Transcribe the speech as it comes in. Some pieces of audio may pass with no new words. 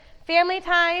family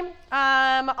time.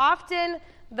 Often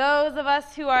those of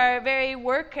us who are very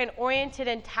work and oriented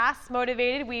and task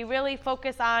motivated, we really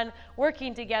focus on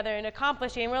working together and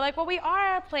accomplishing. We're like, well, we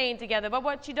are playing together, but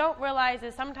what you don't realize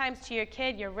is sometimes to your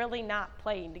kid, you're really not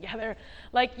playing together.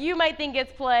 Like, you might think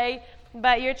it's play,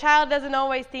 but your child doesn't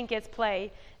always think it's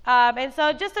play. And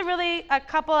so just a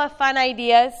couple of fun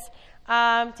ideas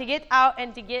to get out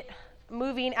and to get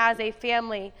moving as a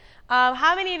family.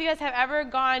 How many of you guys have ever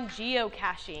gone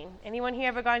geocaching? Anyone here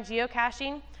ever gone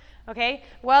geocaching? Okay,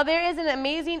 well, there is an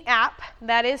amazing app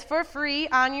that is for free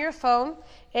on your phone.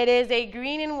 It is a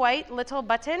green and white little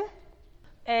button.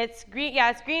 It's green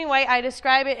and white. I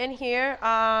describe it in here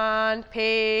on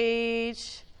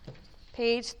page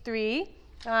 3.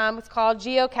 It's called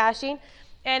geocaching,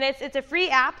 and it's a free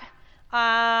app.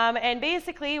 And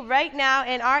basically, right now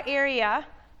in our area,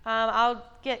 I'll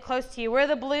get close to you. We're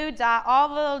the blue dot. All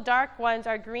the little dark ones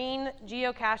are green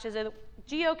geocaches.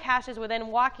 Geocaches within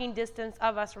walking distance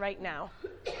of us right now.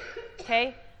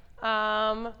 Okay?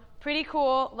 Pretty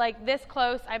cool. Like this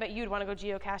close. I bet you'd want to go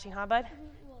geocaching, huh, bud?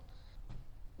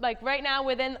 Like right now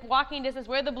within walking distance,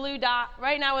 we're the blue dot.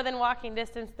 Right now within walking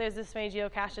distance, there's this many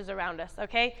geocaches around us,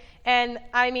 okay? And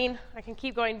I mean, I can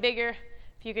keep going bigger.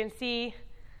 If you can see,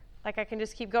 like I can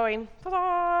just keep going.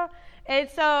 Ta-da! And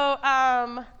so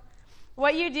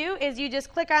what you do is you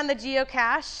just click on the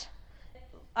geocache.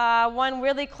 One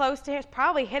really close to here, it's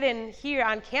probably hidden here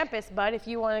on campus, bud, if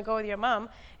you want to go with your mom.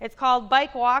 It's called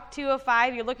Bike Walk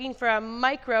 205. You're looking for a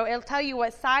micro. It'll tell you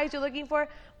what size you're looking for.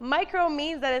 Micro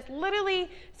means that it's literally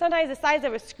sometimes the size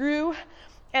of a screw,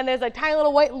 and there's a tiny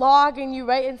little white log and you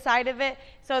right inside of it.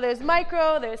 So there's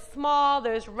micro, there's small,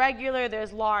 there's regular,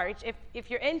 there's large.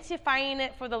 If you're into finding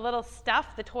it for the little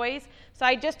stuff, the toys. So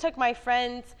I just took my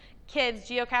friend's kids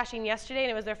geocaching yesterday,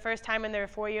 and it was their first time, and they're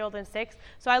 4-year-old and 6.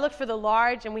 So I looked for the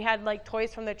large, and we had like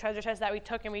toys from their treasure chest that we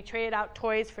took, and we traded out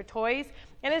toys for toys.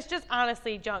 And it's just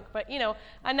honestly junk. But, you know,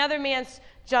 another man's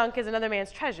junk is another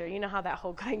man's treasure. You know how that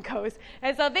whole thing goes.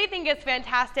 And so they think it's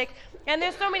fantastic. And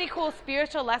there's so many cool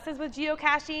spiritual lessons with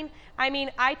geocaching. I mean,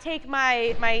 I take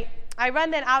I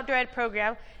run an outdoor ed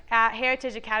program at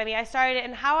Heritage Academy. I started it,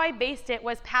 and how I based it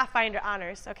was Pathfinder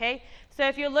Honors, okay? So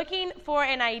if you're looking for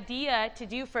an idea to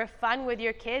do for fun with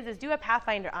your kids, is do a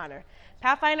Pathfinder Honor.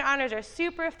 Pathfinder Honors are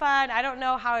super fun. I don't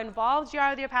know how involved you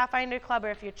are with your Pathfinder Club, or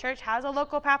if your church has a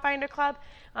local Pathfinder Club.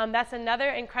 That's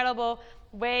another incredible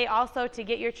way also to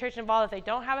get your church involved if they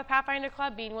don't have a Pathfinder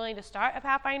Club, being willing to start a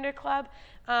Pathfinder Club.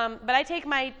 But I take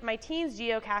my teens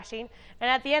geocaching, and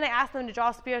at the end I ask them to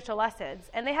draw spiritual lessons.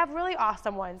 And they have really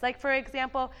awesome ones. Like, for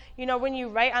example, you know, when you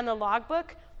write on the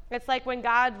logbook, it's like when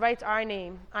God writes our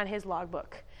name on his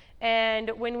logbook. And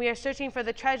when we are searching for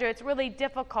the treasure, it's really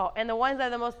difficult. And the ones that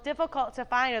are the most difficult to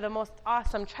find are the most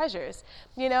awesome treasures,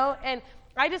 you know? And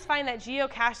I just find that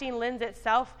geocaching lends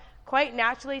itself quite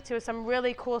naturally to some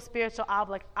really cool spiritual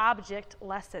object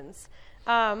lessons.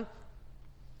 But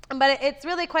it's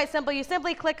really quite simple. You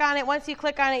simply click on it. Once you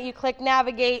click on it, you click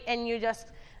navigate, and you just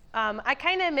I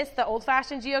kind of miss the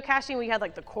old-fashioned geocaching. We had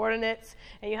like the coordinates,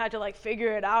 and you had to like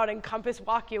figure it out and compass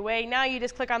walk your way. Now you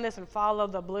just click on this and follow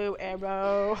the blue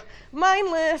arrow.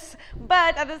 Mindless,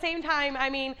 but at the same time, I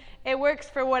mean, it works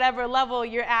for whatever level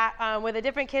you're at with the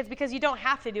different kids, because you don't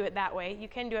have to do it that way. You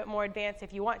can do it more advanced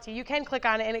if you want to. You can click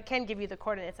on it, and it can give you the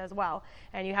coordinates as well.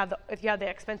 And if you have the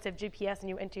expensive GPS and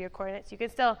you enter your coordinates, you can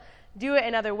still do it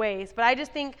in other ways. But I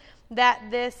just think that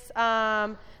this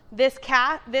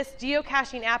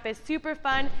geocaching app is super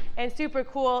fun and super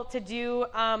cool to do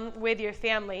with your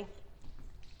family.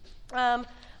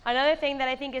 Another thing that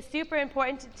I think is super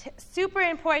important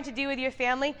to do with your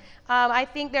family, I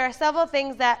think there are several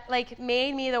things that like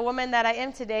made me the woman that I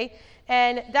am today.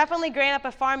 And definitely growing up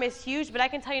a farm is huge, but I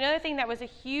can tell you another thing that was a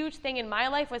huge thing in my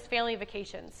life was family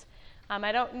vacations.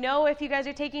 I don't know if you guys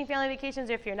are taking family vacations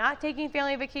or if you're not taking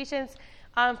family vacations.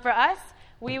 For us,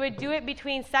 we would do it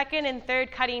between second and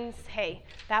third cuttings hay.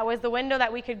 That was the window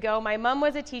that we could go. My mom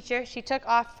was a teacher. She took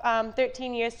off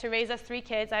 13 years to raise us 3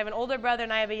 kids. I have an older brother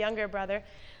and I have a younger brother.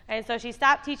 And so she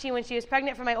stopped teaching when she was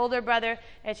pregnant for my older brother,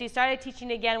 and she started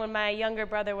teaching again when my younger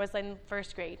brother was in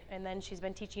 1st grade. And then she's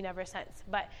been teaching ever since.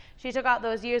 But she took out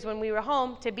those years when we were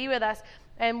home to be with us.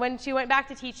 And when she went back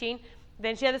to teaching,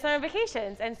 then she had the summer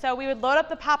vacations. And so we would load up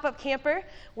the pop-up camper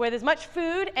with as much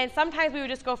food, and sometimes we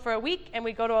would just go for a week, and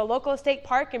we'd go to a local state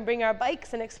park and bring our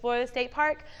bikes and explore the state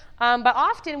park. But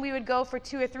often we would go for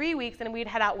 2 or 3 weeks, and we'd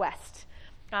head out west.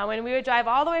 When we would drive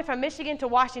all the way from Michigan to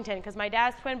Washington, because my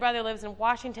dad's twin brother lives in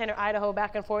Washington or Idaho,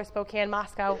 back and forth, Spokane,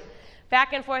 Moscow,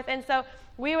 back and forth. And so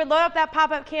we would load up that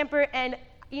pop-up camper, and,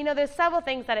 you know, there's several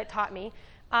things that it taught me.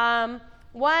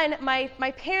 One,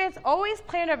 my parents always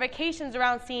planned our vacations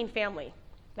around seeing family.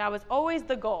 That was always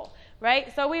the goal,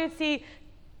 right? So we would see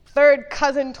third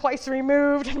cousin twice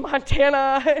removed in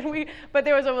Montana, but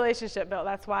there was a relationship built,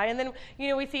 that's why. And then,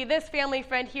 we see this family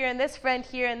friend here and this friend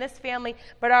here and this family,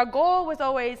 but our goal was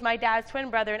always my dad's twin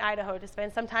brother in Idaho, to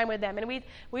spend some time with them. And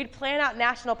we'd plan out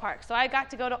national parks. So I got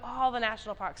to go to all the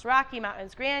national parks: Rocky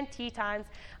Mountains, Grand Tetons,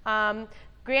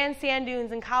 Grand Sand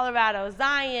Dunes in Colorado,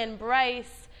 Zion,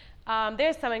 Bryce.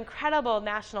 There's some incredible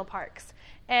national parks.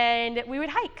 And we would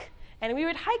hike, and we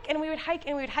would hike, and we would hike,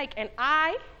 and we would hike. And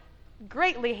I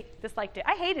greatly disliked it.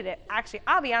 I hated it, actually.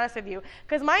 I'll be honest with you,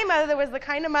 because my mother was the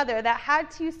kind of mother that had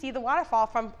to see the waterfall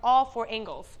from all 4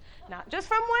 angles, not just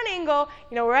from one angle.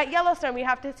 We're at Yellowstone. We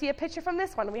have to see a picture from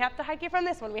this one. We have to hike it from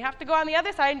this one. We have to go on the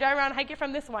other side and drive around and hike it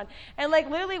from this one. And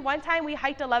literally one time we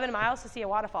hiked 11 miles to see a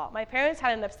waterfall. My parents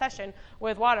had an obsession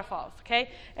with waterfalls,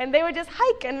 okay? And they would just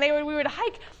hike, and we would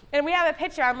hike. And we have a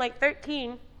picture. I'm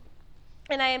 13.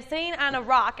 And I am sitting on a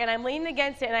rock, and I'm leaning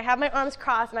against it, and I have my arms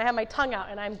crossed, and I have my tongue out,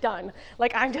 and I'm done.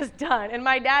 I'm just done. And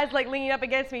my dad's, leaning up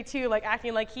against me, too,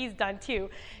 acting like he's done, too.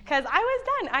 Because I was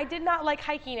done. I did not like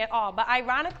hiking at all. But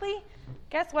ironically,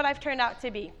 guess what I've turned out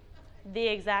to be? The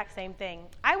exact same thing.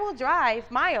 I will drive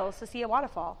miles to see a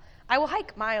waterfall. I will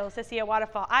hike miles to see a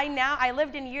waterfall. I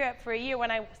lived in Europe for a year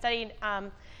when I studied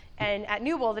and at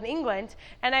Newbold in England,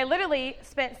 and I literally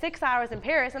spent 6 hours in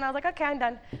Paris, and I was like, okay, I'm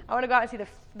done. I want to go out and see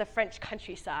the French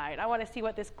countryside. I want to see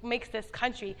what this makes this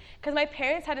country, because my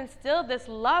parents had instilled this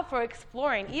love for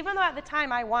exploring, even though at the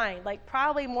time I whined,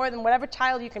 probably more than whatever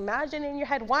child you can imagine in your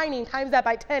head whining, times that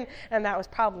by 10, and that was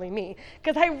probably me,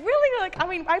 because I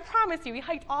really, I promise you, we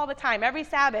hiked all the time. Every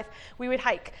Sabbath, we would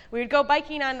hike. We would go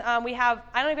biking on, I don't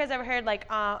know if you guys ever heard,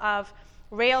 of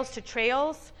Rails to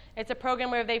Trails. It's a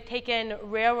program where they've taken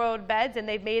railroad beds and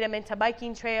they've made them into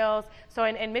biking trails. So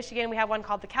in Michigan, we have one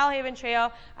called the Calhaven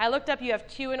Trail. I looked up, you have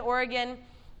 2 in Oregon,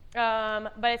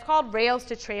 but it's called Rails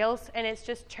to Trails, and it's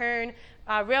just turn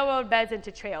railroad beds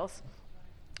into trails.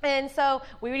 And so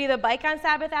we would either bike on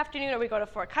Sabbath afternoon, or we go to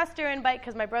Fort Custer and bike,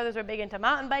 because my brothers were big into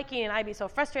mountain biking, and I'd be so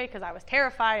frustrated because I was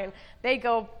terrified, and they'd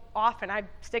go off, and I'd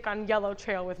stick on Yellow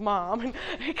Trail with Mom,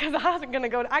 because I wasn't going to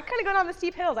go. I couldn't go down the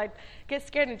steep hills. I'd get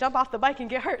scared and jump off the bike and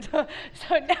get hurt. So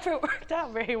it never worked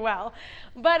out very well.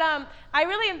 But I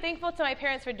really am thankful to my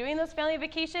parents for doing those family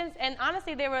vacations, and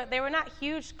honestly, they were not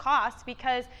huge costs,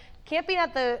 because camping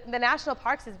at the national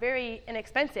parks is very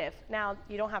inexpensive. Now,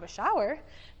 you don't have a shower,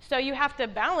 so you have to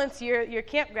balance your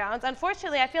campgrounds.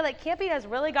 Unfortunately, I feel like camping has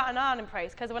really gotten on in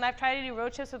price, because when I've tried to do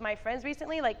road trips with my friends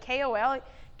recently, KOAs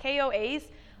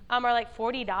are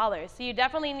 $40. So you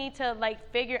definitely need to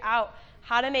figure out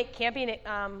how to make camping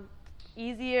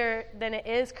easier than it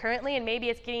is currently, and maybe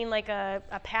it's getting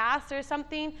a pass or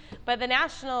something. But the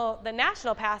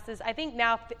national passes, I think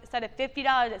now set at $50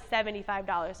 at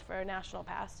 $75 for a national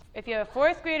pass. If you have a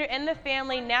 4th grader in the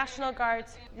family, National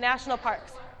Guards, national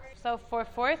parks. So for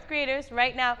 4th graders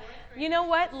right now, you know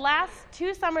what? Last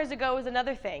 2 summers ago was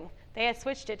another thing. They had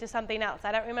switched it to something else.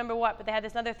 I don't remember what, but they had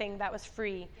this other thing that was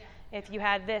free if you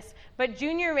had this. But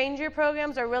junior ranger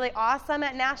programs are really awesome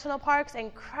at national parks,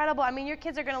 incredible. I mean, your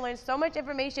kids are going to learn so much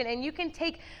information, and you could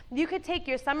take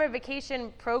your summer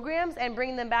vacation programs and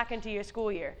bring them back into your school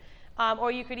year.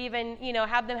 Or you could even,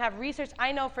 have them have research.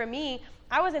 I know for me,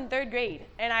 I was in 3rd grade,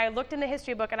 and I looked in the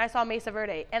history book, and I saw Mesa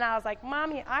Verde. And I was like,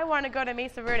 Mommy, I want to go to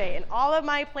Mesa Verde. And all of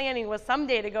my planning was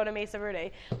someday to go to Mesa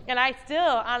Verde. And I still,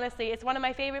 honestly, it's one of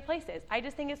my favorite places. I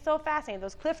just think it's so fascinating.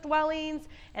 Those cliff dwellings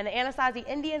and the Anasazi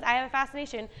Indians, I have a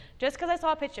fascination just because I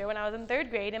saw a picture when I was in 3rd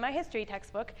grade in my history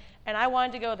textbook, and I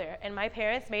wanted to go there. And my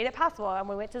parents made it possible, and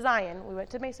we went to Zion. We went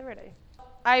to Mesa Verde.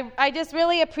 I just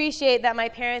really appreciate that my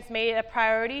parents made it a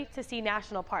priority to see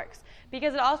national parks,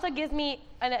 because it also gives me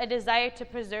a desire to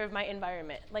preserve my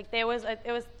environment. It was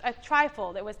a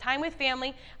trifold. It was time with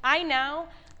family. I now,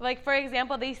 for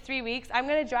example, these 3 weeks, I'm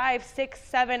going to drive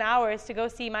 6-7 hours to go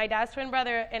see my dad's twin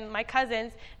brother and my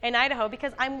cousins in Idaho,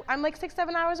 because I'm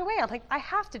 6-7 hours away. I'm I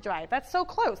have to drive. That's so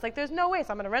close. There's no way. So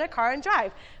I'm going to rent a car and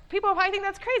drive. People probably think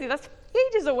that's crazy. That's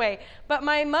ages away. But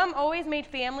my mom always made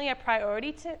family a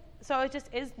priority so it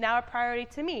just is now a priority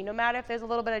to me, no matter if there's a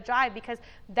little bit of drive, because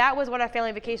that was what our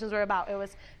family vacations were about. It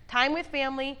was time with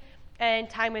family, and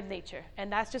time with nature.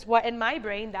 And that's just what, in my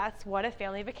brain, that's what a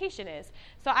family vacation is.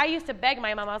 So I used to beg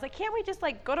my mom, I was like, can't we just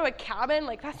like go to a cabin?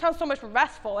 Like that sounds so much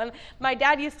restful. And my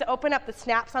dad used to open up the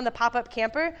snaps on the pop-up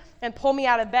camper and pull me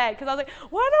out of bed because I was like,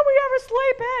 why don't we ever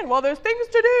sleep in? Well, there's things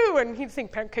to do. And he'd sing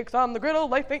pancakes on the griddle,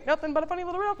 life ain't nothing but a funny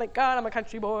little riddle. Thank God I'm a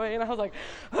country boy. And I was like,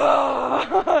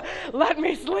 oh, let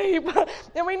me sleep.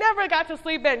 And we never got to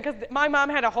sleep in because my mom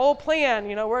had a whole plan.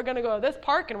 You know, we're going to go to this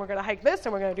park and we're going to hike this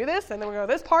and we're going to do this and then we're going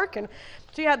to go to this park. And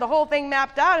she had the whole thing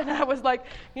mapped out, and I was like,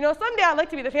 you know, someday I'd like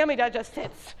to be the family that just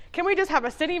sits. Can we just have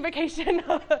a sitting vacation?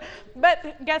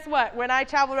 But guess what? When I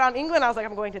traveled around England, I was like,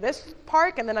 I'm going to this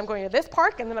park, and then I'm going to this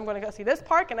park, and then I'm going to go see this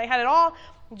park, and I had it all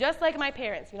just like my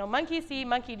parents. You know, monkey see,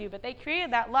 monkey do, but they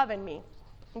created that love in me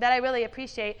that I really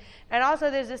appreciate. And also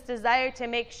there's this desire to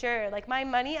make sure, like my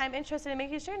money, I'm interested in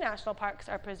making sure national parks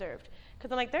are preserved.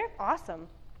 Because I'm like, they're awesome.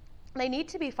 They need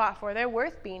to be fought for. They're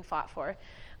worth being fought for.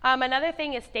 Another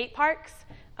thing is state parks.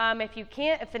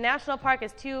 If the national park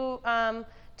is too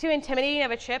intimidating of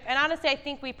a trip, and honestly, I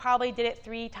think we probably did it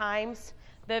 3 times,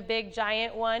 the big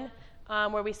giant one,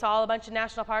 where we saw a bunch of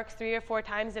national parks 3 or 4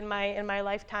 times in my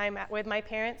lifetime with my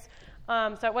parents.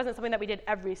 So it wasn't something that we did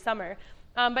every summer.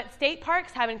 But state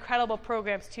parks have incredible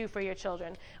programs too for your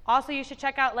children. Also, you should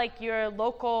check out like your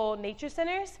local nature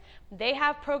centers. They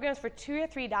have programs for $2 or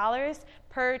 $3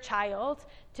 per child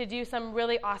to do some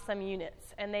really awesome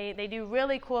units. And they do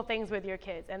really cool things with your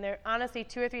kids. And they're honestly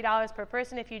 $2 or $3 per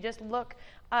person if you just look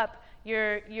up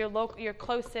your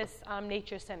closest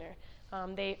nature center.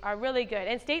 They are really good.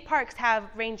 And state parks have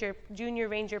junior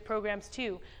ranger programs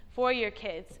too for your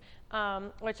kids,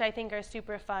 which I think are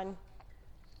super fun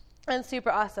and super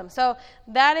awesome. So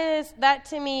that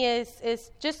to me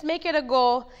is just make it a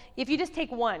goal. If you just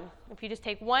take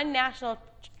one national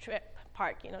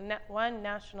park, one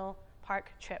national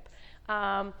park trip,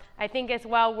 I think it's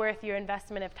well worth your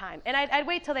investment of time. And I'd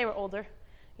wait till they were older,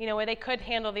 where they could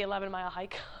handle the 11-mile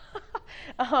hike.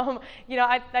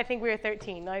 I think we were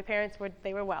 13. My parents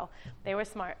they were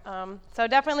smart. So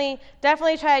definitely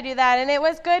try to do that. And it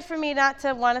was good for me not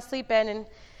to want to sleep in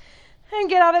and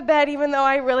get out of bed, even though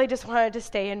I really just wanted to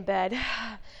stay in bed.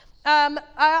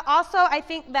 I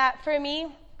think that for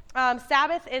me,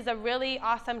 Sabbath is a really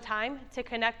awesome time to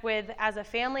connect with as a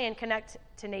family and connect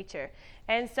to nature.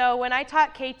 And so when I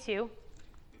taught K2,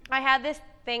 I had this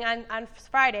thing on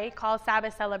Friday called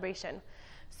Sabbath celebration.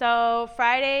 So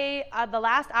Friday, the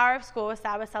last hour of school was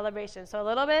Sabbath celebration. So a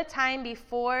little bit of time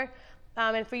before,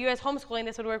 and for you as homeschooling,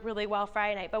 this would work really well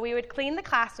Friday night. But we would clean the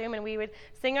classroom, and we would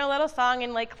sing our little song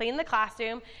and clean the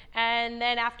classroom. And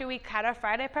then after we had our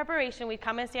Friday preparation, we'd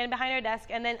come and stand behind our desk.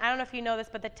 And then I don't know if you know this,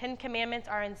 but the 10 Commandments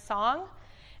are in song,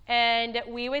 and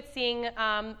we would sing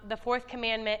the 4th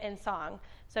commandment in song.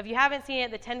 So if you haven't seen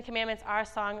it, the 10 Commandments are a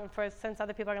song. Since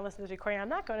other people are going to listen to this recording, I'm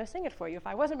not going to sing it for you. If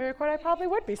I wasn't being recorded, I probably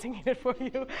would be singing it for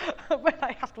you. But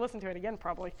I have to listen to it again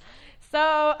probably.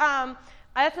 So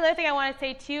that's another thing I want to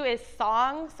say too is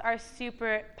songs are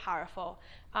super powerful.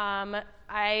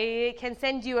 I can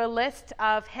send you a list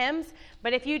of hymns,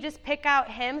 but if you just pick out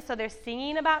hymns, so they're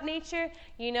singing about nature,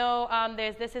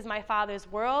 there's This Is My Father's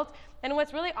World. And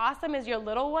what's really awesome is your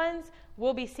little ones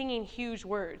will be singing huge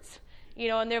words.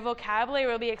 And their vocabulary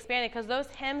will be expanded because those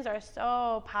hymns are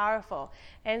so powerful.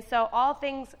 And so all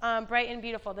things bright and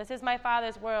beautiful. This is my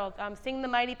Father's world. Sing the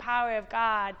mighty power of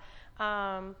God.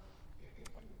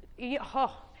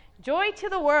 Joy to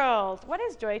the world. What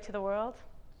is joy to the world?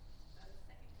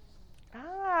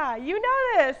 You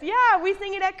know this. Yeah, we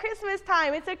sing it at Christmas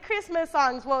time. It's a Christmas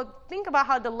song. Well, think about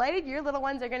how delighted your little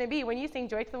ones are going to be when you sing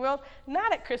Joy to the World,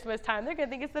 not at Christmas time. They're going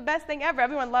to think it's the best thing ever.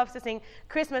 Everyone loves to sing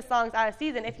Christmas songs out of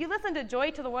season. If you listen to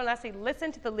Joy to the World and actually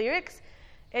listen to the lyrics,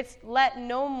 it's let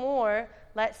no more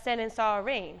let sin and sorrow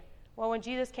reign. Well, when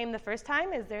Jesus came the first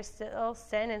time, is there still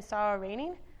sin and sorrow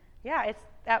reigning? Yeah,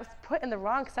 that was put in the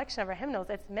wrong section of our hymnals.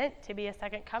 It's meant to be a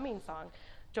second coming song.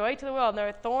 Joy to the world,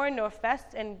 nor thorn, nor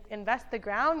fest, and invest the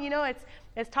ground.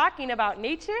 It's talking about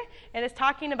nature, and it's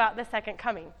talking about the second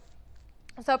coming.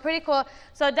 So pretty cool.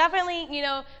 So definitely,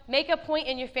 make a point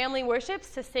in your family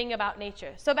worships to sing about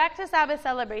nature. So back to Sabbath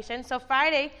celebration. So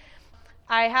Friday,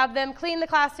 I have them clean the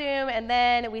classroom, and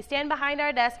then we stand behind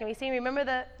our desk, and we sing Remember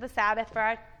the Sabbath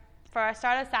for our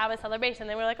start of Sabbath celebration.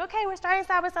 Then we're like, okay, we're starting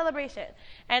Sabbath celebration.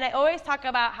 And I always talk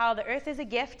about how the earth is a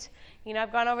gift.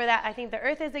 I've gone over that. I think the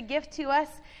earth is a gift to us.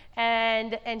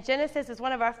 And Genesis is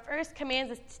one of our first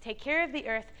commands is to take care of the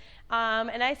earth.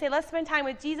 And I say, let's spend time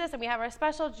with Jesus. And we have our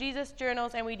special Jesus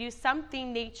journals. And we do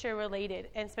something nature related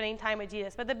and spending time with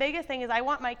Jesus. But the biggest thing is I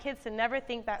want my kids to never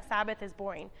think that Sabbath is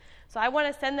boring. So I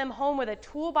want to send them home with a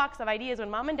toolbox of ideas when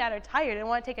mom and dad are tired and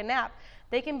want to take a nap.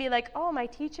 They can be like, oh, my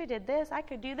teacher did this, I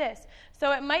could do this.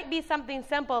 So it might be something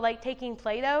simple like taking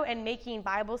Play-Doh and making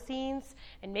Bible scenes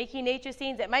and making nature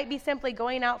scenes. It might be simply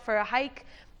going out for a hike,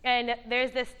 and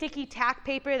there's this sticky tack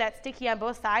paper that's sticky on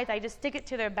both sides. I just stick it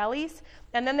to their bellies,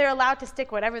 and then they're allowed to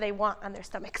stick whatever they want on their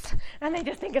stomachs. And they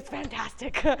just think it's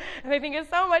fantastic. And they think it's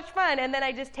so much fun. And then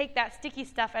I just take that sticky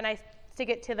stuff and I stick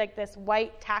it to like this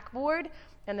white tack board,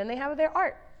 and then they have their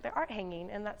art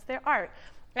hanging, and that's their art.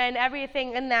 And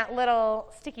everything in that little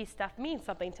sticky stuff means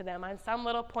something to them. On some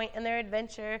little point in their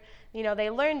adventure, they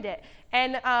learned it.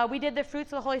 And we did the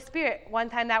fruits of the Holy Spirit. One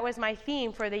time that was my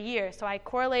theme for the year. So I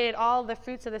correlated all the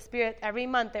fruits of the Spirit every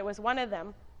month. It was one of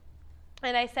them.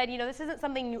 And I said, this isn't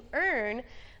something you earn.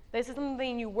 This is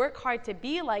something you work hard to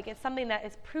be like. It's something that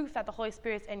is proof that the Holy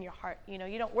Spirit's in your heart. You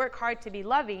don't work hard to be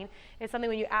loving. It's something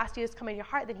when you ask Jesus to come in your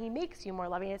heart, then he makes you more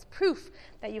loving. It's proof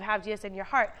that you have Jesus in your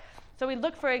heart. So we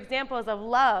look for examples of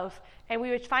love, and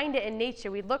we would find it in nature.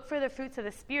 We look for the fruits of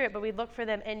the Spirit, but we look for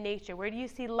them in nature. Where do you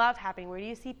see love happening? Where do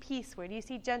you see peace? Where do you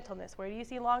see gentleness? Where do you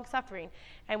see long-suffering?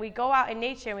 And we go out in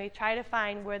nature, and we try to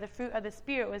find where the fruit of the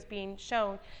Spirit was being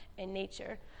shown in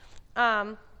nature.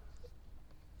 Other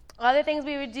things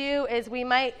we would do is we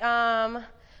might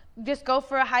just go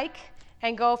for a hike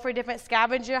and go for different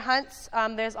scavenger hunts.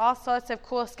 There's all sorts of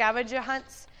cool scavenger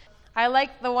hunts. I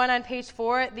like the one on page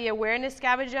 4, the awareness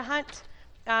scavenger hunt.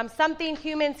 Something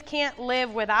humans can't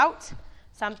live without.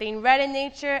 Something red in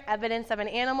nature, evidence of an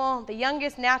animal. The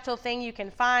youngest natural thing you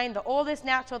can find. The oldest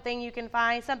natural thing you can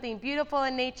find. Something beautiful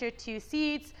in nature, 2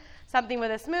 seeds. Something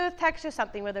with a smooth texture,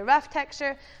 something with a rough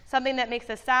texture. Something that makes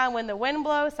a sound when the wind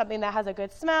blows. Something that has a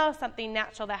good smell. Something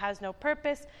natural that has no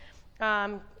purpose.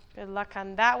 Good luck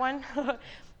on that one.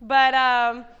 But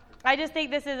I just think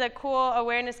this is a cool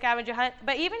awareness scavenger hunt.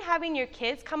 But even having your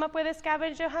kids come up with a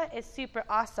scavenger hunt is super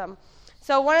awesome.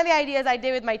 So one of the ideas I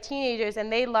did with my teenagers,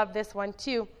 and they loved this one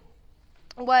too,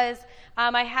 was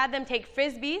I had them take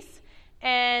Frisbees,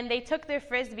 and they took their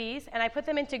Frisbees, and I put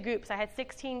them into groups. I had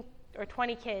 16 or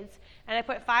 20 kids, and I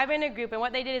put 5 in a group, and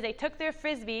what they did is they took their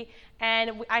Frisbee,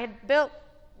 and I had built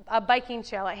a biking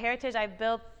trail. At Heritage, I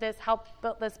helped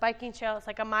build this biking trail. It's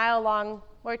like a 1-mile-long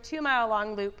or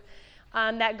 2-mile-long loop.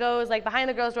 That goes like behind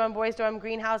the girls' dorm, boys' dorm,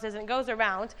 greenhouses, and it goes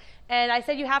around. And I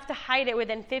said you have to hide it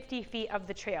within 50 feet of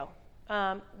the trail,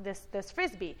 this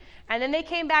Frisbee. And then they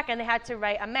came back and they had to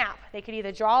write a map. They could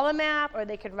either draw a map or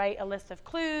they could write a list of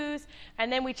clues.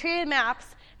 And then we traded maps,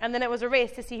 and then it was a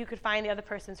race to see who could find the other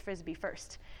person's Frisbee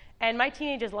first. And my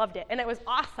teenagers loved it. And it was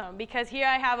awesome because here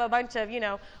I have a bunch of,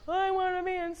 I want to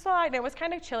be inside. And it was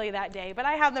kind of chilly that day. But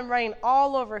I have them running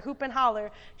all over, hoop and holler,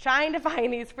 trying to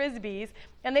find these Frisbees.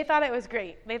 And they thought it was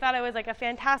great. They thought it was like a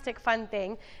fantastic, fun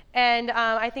thing. And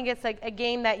I think it's like a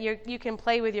game that you can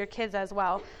play with your kids as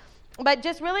well. But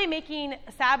just really making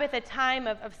Sabbath a time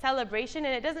of celebration.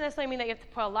 And it doesn't necessarily mean that you have to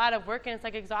put a lot of work in. It's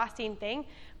like an exhausting thing.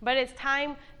 But it's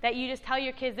time that you just tell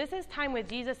your kids, this is time with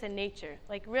Jesus and nature.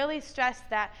 Like really stress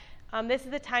that this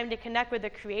is the time to connect with the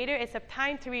Creator. It's a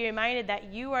time to be reminded that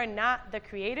you are not the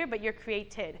Creator, but you're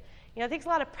created. It takes a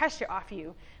lot of pressure off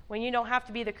you when you don't have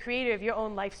to be the creator of your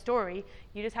own life story.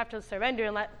 You just have to surrender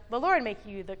and let the Lord make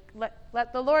you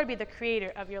let the Lord be the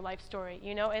creator of your life story.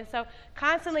 And so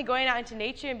constantly going out into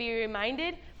nature and be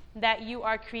reminded that you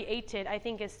are created, I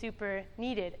think, is super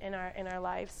needed in our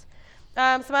lives.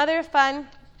 Some other fun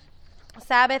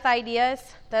Sabbath ideas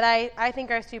that I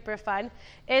think are super fun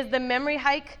is the memory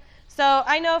hike. So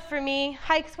I know for me,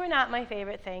 hikes were not my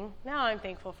favorite thing. Now I'm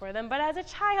thankful for them. But as a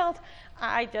child,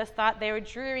 I just thought they were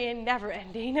dreary and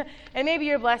never-ending. And maybe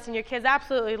you're blessed and your kids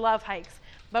absolutely love hikes.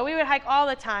 But we would hike all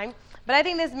the time. But I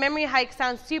think this memory hike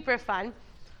sounds super fun.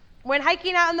 When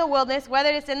hiking out in the wilderness, whether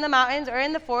it's in the mountains or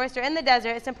in the forest or in the desert,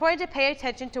 it's important to pay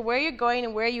attention to where you're going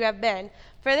and where you have been.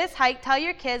 For this hike, tell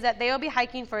your kids that they will be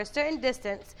hiking for a certain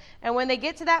distance, and when they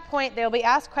get to that point, they will be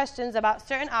asked questions about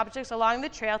certain objects along the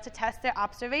trail to test their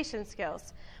observation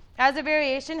skills. As a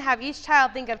variation, have each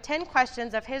child think of 10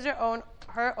 questions of his or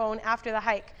her own after the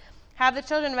hike. Have the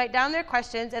children write down their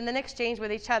questions and then exchange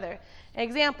with each other. An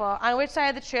example, on which side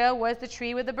of the trail was the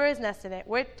tree with the bird's nest in it?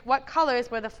 What colors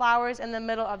were the flowers in the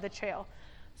middle of the trail?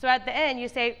 So at the end, you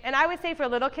say, and I would say for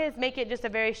little kids, make it just a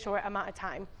very short amount of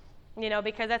time,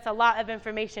 because that's a lot of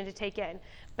information to take in.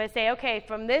 But say, okay,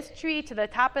 from this tree to the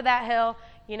top of that hill,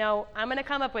 I'm going to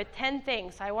come up with 10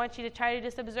 things. So I want you to try to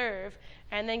just observe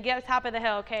and then get to the top of the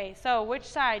hill. Okay, so which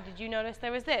side did you notice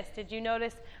there was this? Did you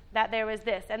notice that there was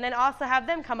this? And then also have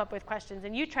them come up with questions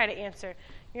and you try to answer.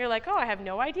 You're like, oh, I have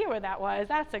no idea where that was.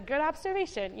 That's a good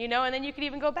observation, and then you could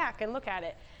even go back and look at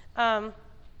it.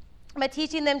 But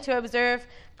teaching them to observe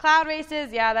cloud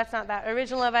races, yeah, that's not that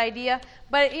original of an idea.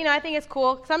 But, I think it's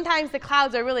cool. Sometimes the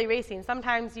clouds are really racing.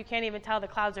 Sometimes you can't even tell the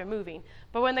clouds are moving.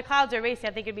 But when the clouds are racing,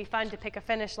 I think it'd be fun to pick a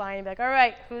finish line and be like, all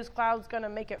right, whose cloud's going to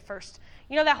make it first?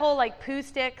 That whole, poo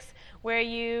sticks where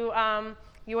you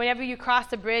whenever you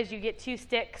cross a bridge, you get 2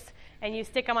 sticks, and you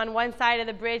stick them on one side of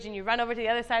the bridge, and you run over to the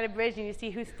other side of the bridge, and you see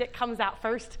whose stick comes out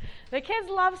first. The kids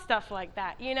love stuff like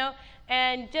that,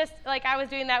 And just like I was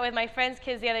doing that with my friends'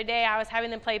 kids the other day, I was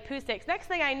having them play poo sticks. Next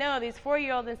thing I know, these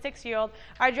 4-year-old and 6-year-old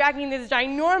are dragging these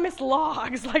ginormous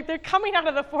logs, they're coming out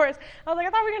of the forest. I was like, I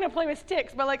thought we were going to play with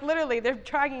sticks, but literally they're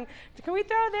dragging, can we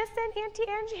throw this in, Auntie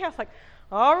Angie? I was like,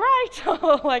 all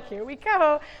right, here we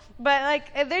go. But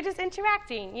they're just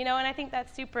interacting, and I think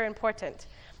that's super important.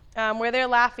 Where they're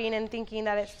laughing and thinking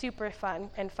that it's super fun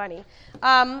and funny.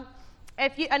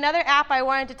 Another app I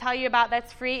wanted to tell you about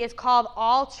that's free is called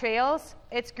All Trails.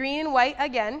 It's green and white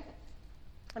again.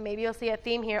 And maybe you'll see a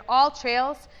theme here. All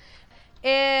Trails.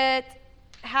 It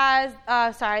has,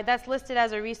 that's listed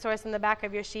as a resource in the back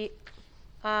of your sheet.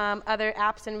 Other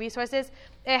apps and resources.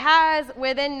 It has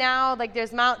within now,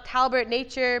 there's Mount Talbot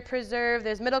Nature Preserve,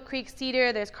 there's Middle Creek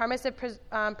Cedar, there's Carmissa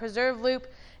Preserve Loop.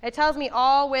 It tells me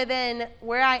all within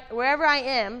wherever I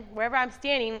am, wherever I'm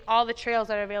standing, all the trails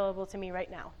that are available to me right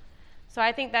now. So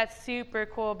I think that's super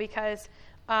cool because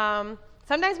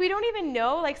sometimes we don't even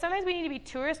know, sometimes we need to be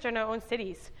tourists in our own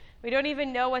cities. We don't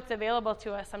even know what's available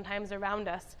to us sometimes around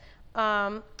us.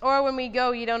 Or when we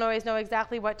go, you don't always know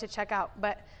exactly what to check out.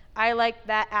 But I like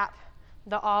that app,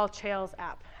 the All Trails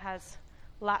app. Has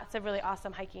lots of really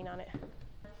awesome hiking on it.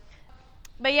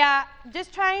 But yeah,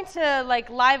 just trying to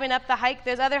liven up the hike.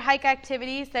 There's other hike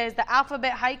activities. There's the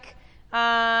alphabet hike,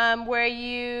 where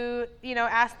you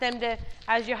ask them to,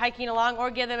 as you're hiking along,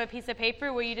 or give them a piece of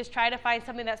paper where you just try to find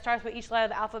something that starts with each letter of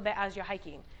the alphabet as you're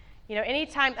hiking.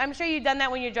 Anytime, I'm sure you've done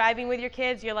that when you're driving with your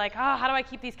kids. You're like, how do I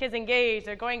keep these kids engaged?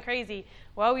 They're going crazy.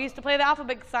 Well, we used to play the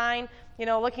alphabet sign,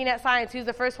 looking at signs. Who's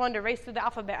the first one to race through the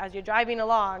alphabet as you're driving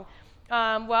along?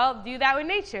 Well, do that with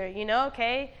nature,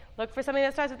 okay? Look for something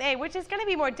that starts with A, which is going to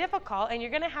be more difficult, and you're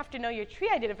going to have to know your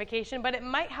tree identification, but it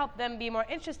might help them be more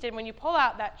interested when you pull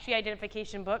out that tree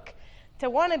identification book to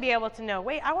want to be able to know,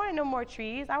 wait, I want to know more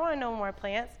trees, I want to know more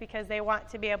plants, because they want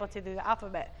to be able to do the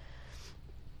alphabet.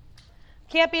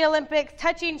 Camping Olympics,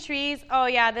 touching trees. Oh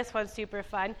yeah, this one's super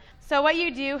fun. So what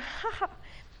you do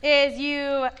is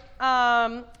you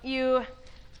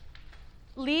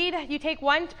take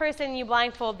one person and you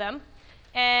blindfold them,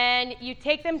 and you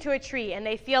take them to a tree, and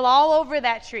they feel all over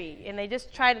that tree, and they just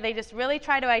really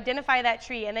try to identify that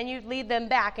tree, and then you lead them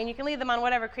back, and you can lead them on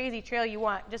whatever crazy trail you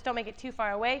want. Just don't make it too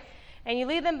far away, and you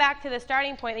lead them back to the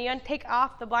starting point, and you take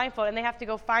off the blindfold, and they have to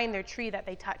go find their tree that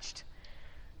they touched.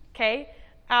 Okay?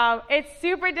 It's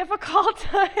super difficult,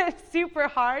 it's super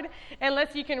hard,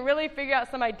 unless you can really figure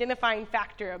out some identifying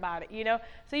factor about it,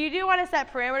 So you do want to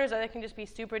set parameters, or they can just be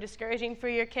super discouraging for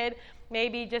your kid.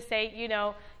 Maybe just say,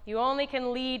 you only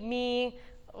can lead me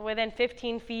within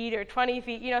 15 feet or 20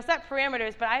 feet, set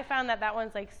parameters. But I found that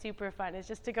one's super fun. It's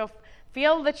just to go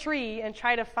feel the tree and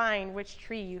try to find which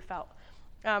tree you felt.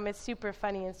 It's super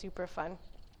funny and super fun.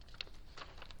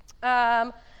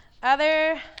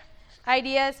 Other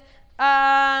ideas.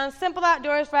 Simple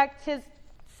outdoor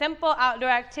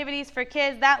activities for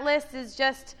kids. That list is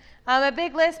just a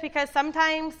big list because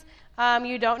sometimes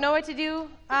you don't know what to do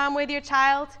with your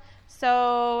child.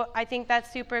 So I think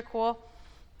that's super cool.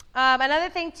 Another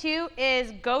thing, too,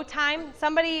 is go time.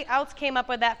 Somebody else came up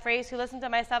with that phrase who listened to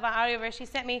myself on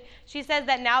Audioverse. She says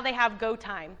that now they have go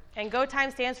time. And go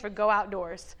time stands for go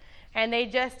outdoors. And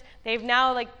they've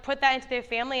now put that into their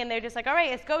family, and they're just like, all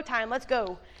right, it's go time, let's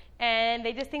go. And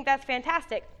they just think that's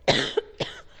fantastic.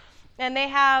 And they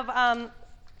have,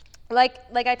 like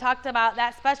I talked about,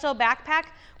 that special backpack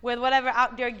with whatever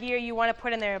outdoor gear you want to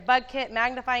put in there. Bug kit,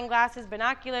 magnifying glasses,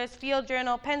 binoculars, field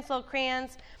journal, pencil,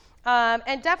 crayons.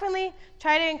 And definitely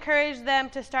try to encourage them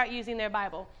to start using their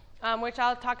Bible, which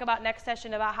I'll talk about next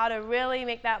session about how to really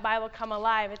make that Bible come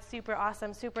alive. It's super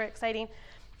awesome, super exciting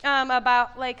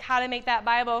about how to make that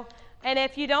Bible. And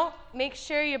if you don't, make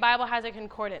sure your Bible has a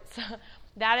concordance.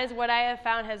 That is what I have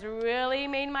found has really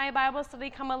made my Bible study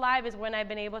come alive, is when I've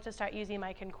been able to start using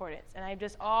my concordance. And I'm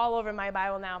just all over my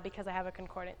Bible now because I have a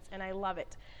concordance, and I love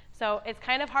it. So it's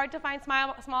kind of hard to find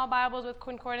small Bibles with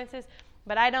concordances,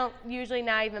 but I don't usually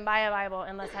now even buy a Bible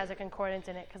unless it has a concordance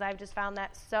in it, because I've just found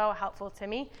that so helpful to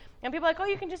me. And people are like, oh,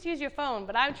 you can just use your phone,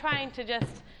 but I'm trying to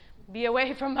just be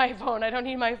away from my phone. I don't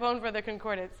need my phone for the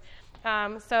concordance.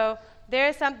 So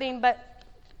there's something, but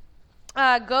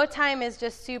go time is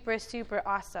just super, super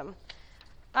awesome.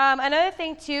 Another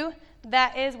thing, too,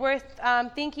 that is worth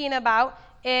thinking about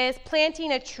is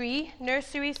planting a tree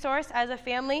nursery source as a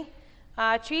family.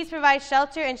 Trees provide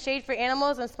shelter and shade for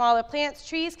animals and smaller plants.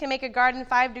 Trees can make a garden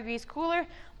 5 degrees cooler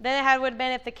than it would have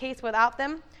been if the case without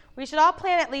them. We should all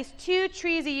plant at least 2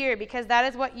 trees a year because that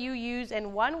is what you use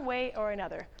in one way or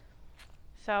another.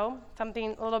 So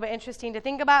something a little bit interesting to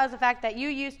think about is the fact that you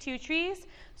use 2 trees,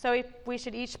 so we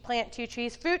should each plant 2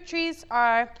 trees. Fruit trees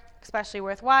are especially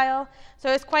worthwhile. So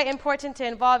it's quite important to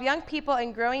involve young people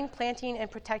in growing, planting, and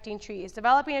protecting trees.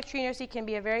 Developing a tree nursery can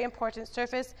be a very important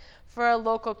service for a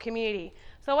local community.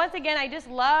 So once again, I just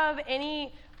love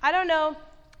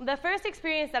the first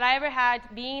experience that I ever had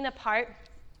being a part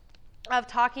of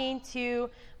talking to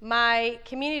my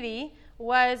community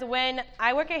was when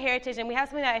I work at Heritage, and we have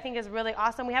something that I think is really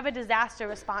awesome. We have a disaster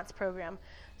response program.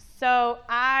 So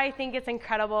I think it's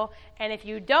incredible, and if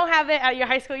you don't have it at your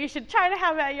high school, you should try to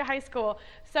have it at your high school.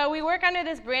 So we work under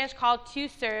this branch called To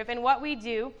Serve, and what we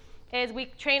do is we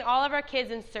train all of our kids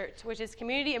in CERT, which is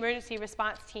Community Emergency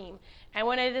Response Team. And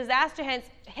when a disaster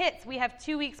hits, we have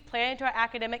 2 weeks planned into our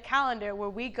academic calendar where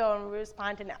we go and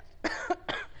respond to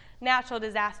natural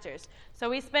disasters. So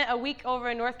we spent a week over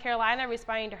in North Carolina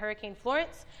responding to Hurricane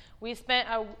Florence. We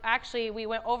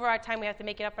went over our time. We have to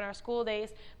make it up on our school days.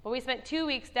 But we spent 2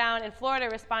 weeks down in Florida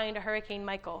responding to Hurricane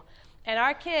Michael. And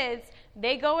our kids,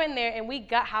 they go in there and we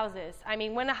gut houses. I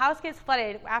mean, when a house gets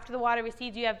flooded, after the water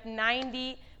recedes, you have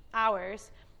 90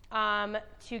 hours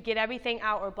to get everything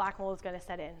out or black mold is going to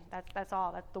set in. That's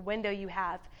all. That's the window you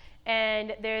have.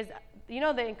 And there's,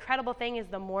 the incredible thing is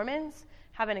the Mormons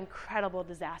have an incredible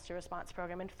disaster response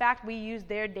program. In fact, we use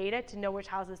their data to know which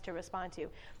houses to respond to.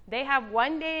 They have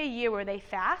 1 day a year where they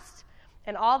fast,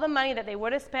 and all the money that they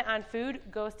would have spent on food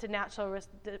goes to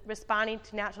responding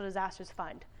to natural disasters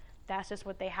fund. That's just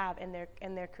what they have in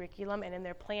their curriculum and in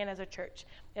their plan as a church,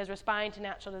 is responding to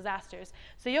natural disasters.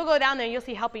 So you'll go down there and you'll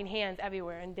see helping hands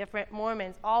everywhere and different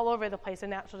Mormons all over the place in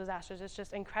natural disasters. It's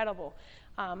just incredible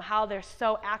how they're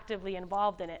so actively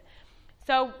involved in it.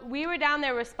 So we were down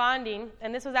there responding,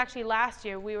 and this was actually last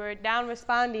year. We were down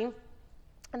responding.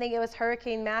 I think it was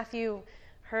Hurricane Matthew,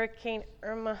 Hurricane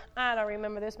Irma. I don't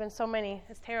remember. There's been so many.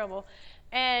 It's terrible.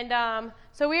 And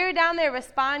so we were down there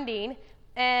responding,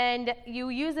 and you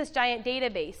use this giant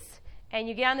database. And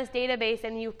you get on this database,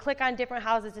 and you click on different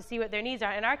houses to see what their needs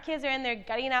are. And our kids are in there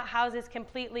gutting out houses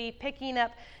completely, picking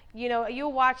up,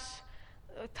 you'll watch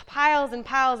piles and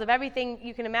piles of everything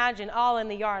you can imagine all in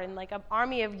the yard, and like an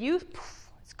army of youth,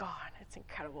 it's gone. It's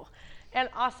incredible and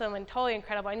awesome and totally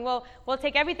incredible. And we'll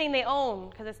take everything they own,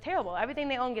 because it's terrible. Everything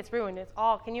they own gets ruined.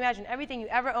 Can you imagine, everything you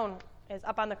ever own is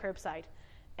up on the curbside,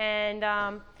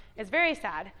 and it's very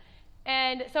sad.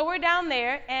 And so we're down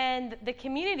there, and the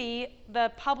community,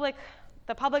 the public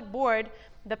board,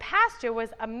 the pastor was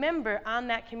a member on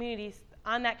that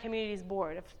community's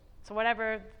board. So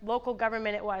whatever local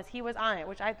government it was, he was on it,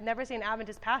 which I've never seen an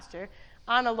Adventist pastor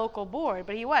on a local board,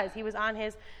 but he was on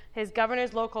his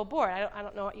governor's local board. I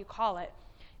don't know what you call it.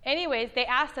 Anyways, they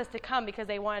asked us to come because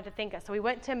they wanted to thank us. So we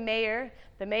went to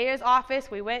the mayor's office.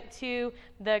 We went to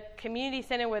the community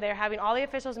center where they're having all the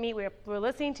officials meet. We're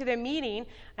listening to their meeting,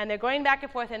 and they're going back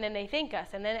and forth, and then they thank us.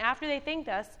 And then after they thanked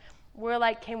us, we're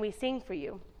like, can we sing for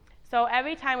you? So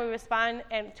every time we respond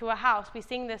to a house, we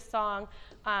sing this song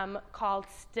called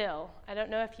Still. I don't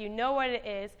know if you know what it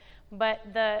is, but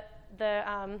the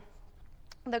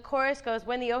chorus goes,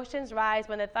 when the oceans rise,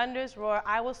 when the thunders roar,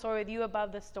 I will soar with you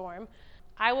above the storm.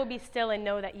 I will be still and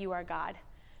know that you are God.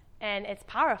 And it's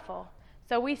powerful.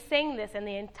 So we sang this, and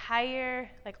the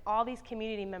entire, all these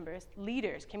community members,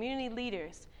 community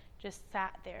leaders, just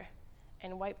sat there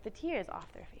and wiped the tears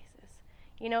off their faces.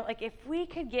 If we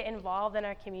could get involved in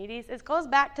our communities, it goes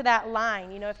back to that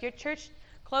line, if your church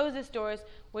closes doors,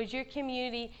 would your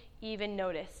community even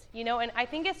notice? And I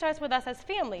think it starts with us as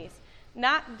families,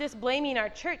 not just blaming our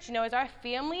church. Is our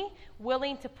family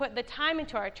willing to put the time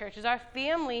into our church? Is our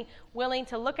family willing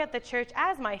to look at the church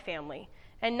as my family?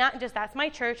 And not just, that's my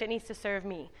church, it needs to serve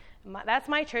me. That's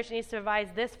my church, it needs to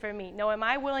provide this for me. No, am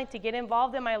I willing to get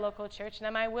involved in my local church? And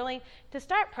am I willing to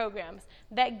start programs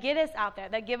that get us out there,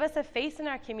 that give us a face in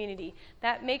our community,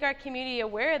 that make our community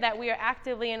aware that we are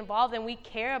actively involved and we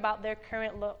care about their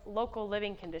current local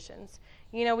living conditions?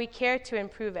 We care to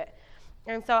improve it.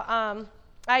 And so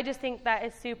I just think that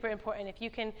is super important. If you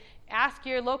can ask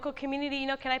your local community,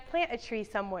 can I plant a tree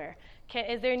somewhere?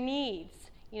 Is there needs?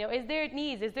 Is there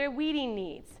needs? Is there weeding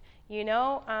needs?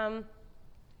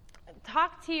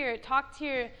 Talk to your,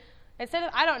 instead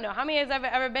of, I don't know, how many has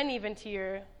ever been even to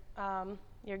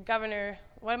your governor,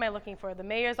 what am I looking for? The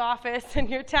mayor's office in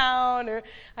your town, or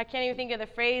I can't even think of the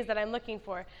phrase that I'm looking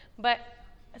for. But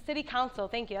City council,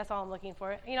 thank you, that's all I'm looking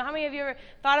for. How many of you ever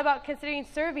thought about considering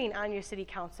serving on your city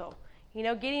council?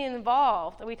 Getting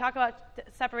involved. We talk about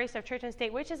separation of church and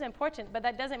state, which is important, but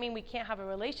that doesn't mean we can't have a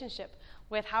relationship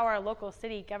with how our local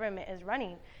city government is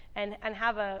running and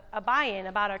have a buy-in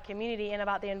about our community and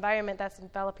about the environment that's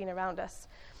developing around us.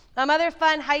 Other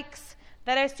fun hikes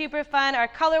that are super fun are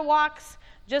color walks.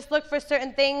 Just look for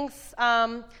certain things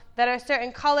that are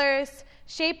certain colors.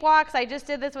 Shape walks, I just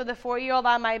did this with a 4-year-old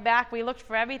on my back. We looked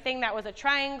for everything that was a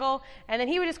triangle, and then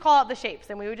he would just call out the shapes,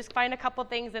 and we would just find a couple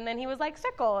things, and then he was like,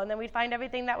 circle, and then we'd find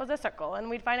everything that was a circle, and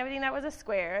we'd find everything that was a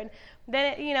square, and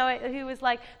then, he was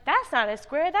like, that's not a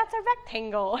square, that's a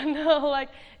rectangle, and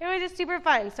it was just super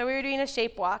fun. So we were doing a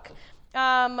shape walk.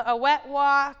 A wet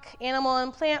walk, animal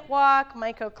and plant walk,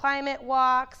 microclimate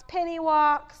walks, penny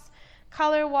walks,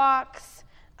 color walks,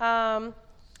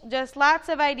 just lots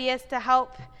of ideas to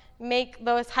help make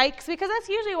those hikes, because that's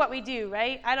usually what we do,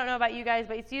 right? I don't know about you guys,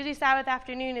 but it's usually Sabbath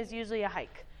afternoon is usually a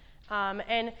hike.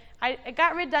 And it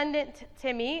got redundant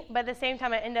to me, but at the same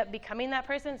time I ended up becoming that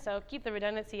person, so keep the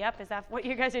redundancy up. Is that what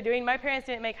you guys are doing? My parents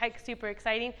didn't make hikes super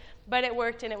exciting, but it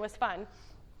worked and it was fun.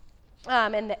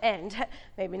 In the end,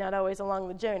 maybe not always along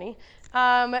the journey.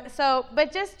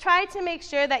 But just try to make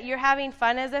sure that you're having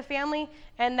fun as a family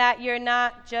and that you're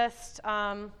not just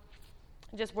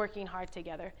working hard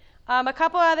together. A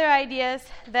couple other ideas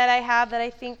that I have that I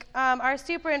think are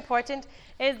super important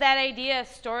is that idea of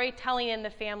storytelling in the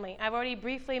family. I've already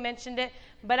briefly mentioned it,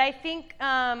 but I think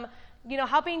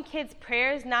helping kids'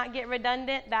 prayers not get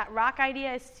redundant, that rock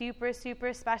idea is super,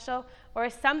 super special, or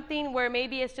something where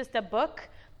maybe it's just a book,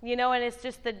 and it's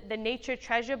just the nature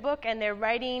treasure book, and they're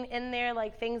writing in there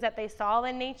like things that they saw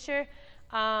in nature.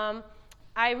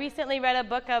 I recently read a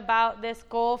book about this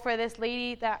goal for this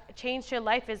lady that changed her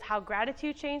life, is how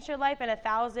gratitude changed her life, and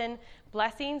 1,000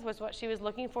 blessings was what she was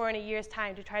looking for in a year's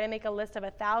time, to try to make a list of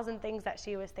 1,000 things that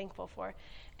she was thankful for.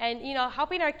 And,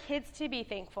 helping our kids to be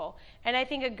thankful. And I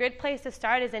think a good place to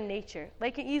start is in nature.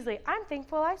 Easily, I'm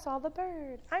thankful I saw the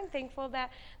bird. I'm thankful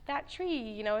that that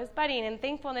tree, is budding. And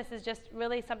thankfulness is just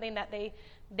really something that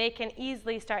they can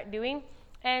easily start doing.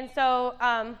 And so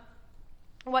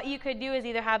what you could do is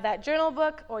either have that journal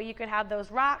book, or you could have those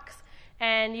rocks,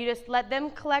 and you just let them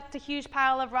collect a huge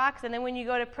pile of rocks, and then when you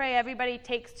go to pray, everybody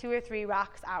takes 2 or 3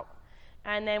 rocks out.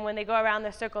 And then when they go around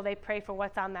the circle, they pray for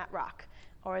what's on that rock,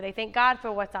 or they thank God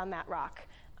for what's on that rock.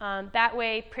 That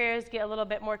way, prayers get a little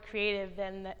bit more creative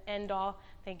than the end-all.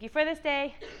 Thank you for this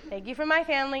day. Thank you for my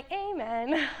family.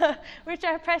 Amen. Which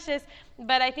are precious,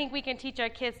 but I think we can teach our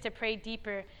kids to pray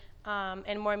deeper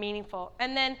and more meaningful.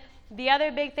 And then the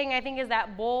other big thing, I think, is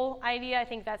that bowl idea. I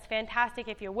think that's fantastic.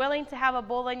 If you're willing to have a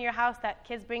bowl in your house that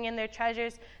kids bring in their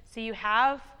treasures, so you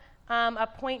have a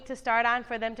point to start on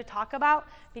for them to talk about,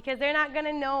 because they're not going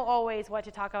to know always what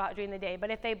to talk about during the day.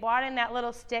 But if they brought in that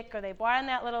little stick, or they brought in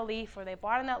that little leaf, or they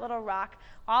brought in that little rock,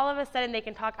 all of a sudden they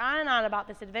can talk on and on about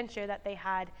this adventure that they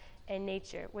had in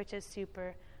nature, which is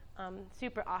super,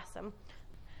 super awesome.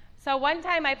 So one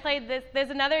time I played this,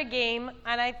 there's another game,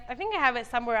 and I think I have it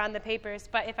somewhere on the papers,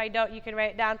 but if I don't, you can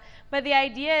write it down. But the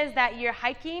idea is that you're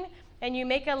hiking, and you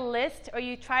make a list, or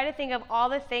you try to think of all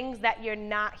the things that you're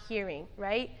not hearing,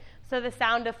 right? So the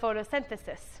sound of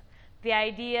photosynthesis, the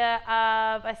idea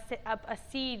of a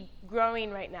seed growing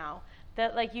right now,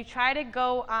 that you try to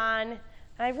go on, and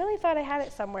I really thought I had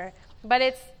it somewhere, but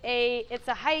it's a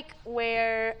hike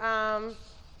where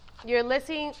you're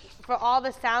listening for all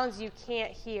the sounds you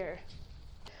can't hear.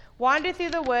 Wander through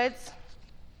the woods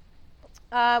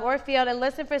or field and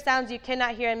listen for sounds you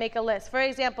cannot hear and make a list. For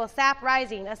example, sap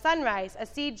rising, a sunrise, a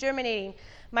seed germinating,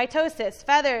 mitosis,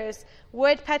 feathers,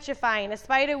 wood petrifying, a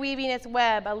spider weaving its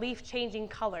web, a leaf changing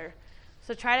color.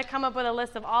 So try to come up with a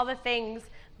list of all the things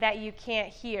that you can't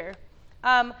hear.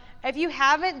 If you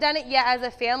haven't done it yet as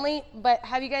a family, but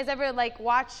have you guys ever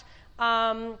watched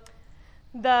a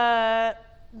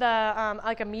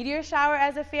meteor shower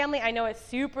as a family? I know it's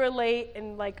super late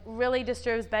and really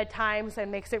disturbs bedtimes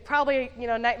and makes it probably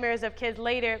nightmares of kids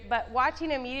later, but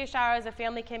watching a meteor shower as a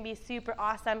family can be super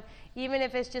awesome, even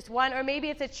if it's just one, or maybe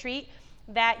it's a treat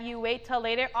that you wait till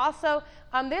later. Also,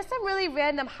 there's some really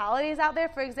random holidays out there.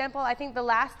 For example, I think the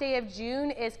last day of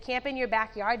June is Camp in Your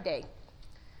Backyard Day.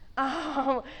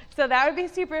 So that would be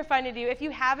super fun to do. If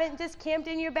you haven't just camped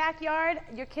in your backyard,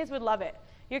 your kids would love it.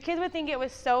 Your kids would think it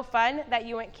was so fun that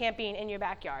you went camping in your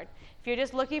backyard. If you're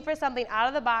just looking for something out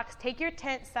of the box, take your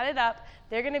tent, set it up.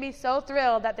 They're going to be so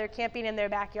thrilled that they're camping in their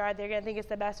backyard. They're going to think it's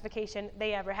the best vacation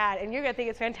they ever had. And you're going to think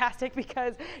it's fantastic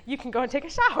because you can go and take a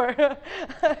shower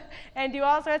and do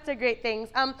all sorts of great things.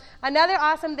 Another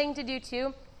awesome thing to do,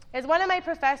 too, is one of my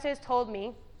professors told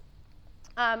me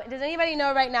Does anybody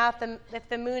know right now if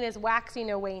the moon is waxing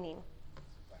or waning?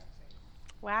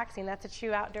 Waxing. That's a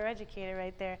true outdoor educator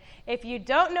right there. If you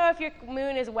don't know if your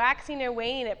moon is waxing or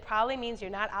waning, it probably means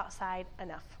you're not outside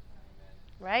enough,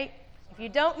 right? If you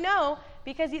don't know,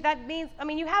 because that means,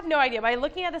 you have no idea. By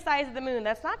looking at the size of the moon,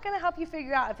 that's not going to help you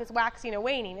figure out if it's waxing or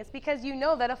waning. It's because you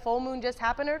know that a full moon just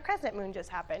happened or a crescent moon just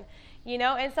happened,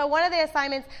 And so one of the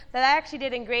assignments that I actually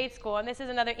did in grade school, and this is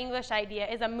another English idea,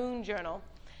 is a moon journal.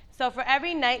 So for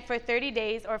every night for 30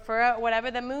 days or for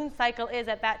whatever the moon cycle is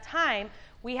at that time,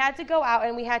 we had to go out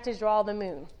and we had to draw the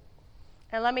moon.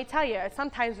 And let me tell you, it's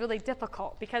sometimes really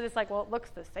difficult because it's like, well, it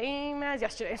looks the same as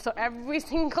yesterday. So every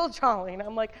single drawing,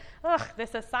 I'm like, ugh,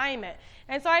 this assignment.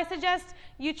 And so I suggest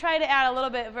you try to add a little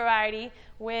bit of variety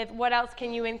with what else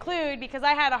can you include, because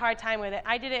I had a hard time with it.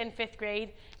 I did it in 5th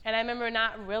grade, and I remember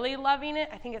not really loving it.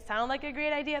 I think it sounded like a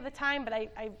great idea at the time, but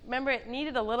I remember it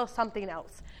needed a little something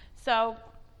else. So,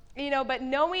 but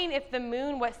knowing if the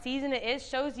moon, what season it is,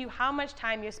 shows you how much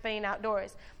time you're spending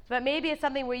outdoors. But maybe it's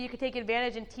something where you could take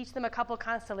advantage and teach them a couple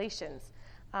constellations.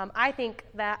 I think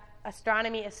that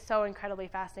astronomy is so incredibly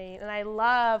fascinating, and I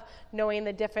love knowing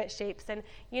the different shapes. And,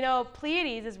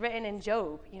 Pleiades is written in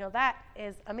Job. That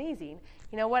is amazing.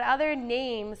 What other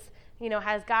names,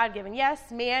 has God given? Yes,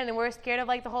 man, and we're scared of,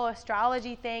 the whole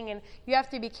astrology thing, and you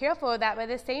have to be careful of that. But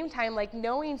at the same time,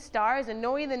 knowing stars and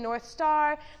knowing the North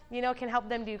Star, can help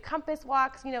them do compass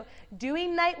walks.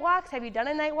 Doing night walks. Have you done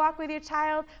a night walk with your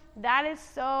child? That is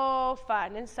so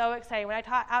fun and so exciting. When I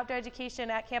taught outdoor education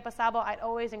at Camp Asabo, I'd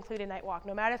always include a night walk,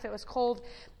 no matter if it was cold,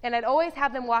 and I'd always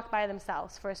have them walk by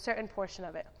themselves for a certain portion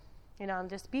of it.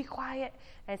 Just be quiet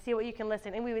and see what you can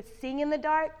listen. And we would sing in the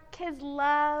dark. Kids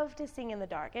love to sing in the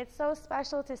dark. It's so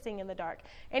special to sing in the dark.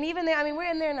 And even there,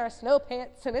 we're in there in our snow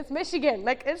pants, and it's Michigan.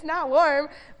 It's not warm,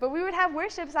 but we would have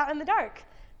worships out in the dark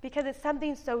because it's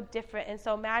something so different and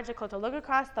so magical to look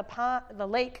across the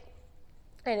lake,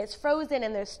 and it's frozen,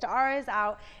 and there's stars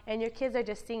out, and your kids are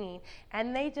just singing.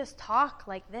 And they just talk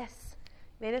like this.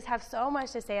 They just have so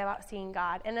much to say about seeing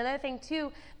God. And another thing,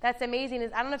 too, that's amazing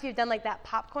is, I don't know if you've done that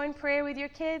popcorn prayer with your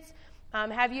kids.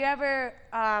 Have you ever,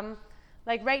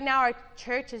 right now our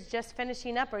church is just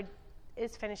finishing up, or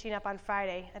is finishing up on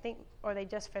Friday, I think, or they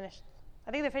just finished. I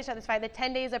think they're finishing up this Friday, the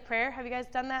 10 days of prayer. Have you guys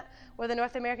done that? Or the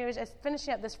North American Division is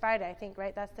finishing up this Friday, I think,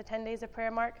 right? That's the 10 days of prayer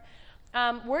mark.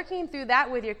 Working through that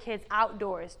with your kids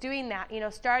outdoors, doing that,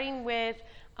 starting with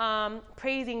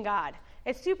praising God.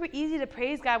 It's super easy to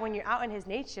praise God when you're out in his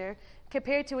nature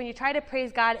compared to when you try to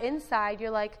praise God inside,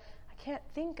 you're like, I can't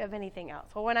think of anything else.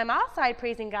 Well, when I'm outside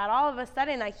praising God, all of a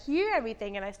sudden I hear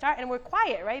everything and we're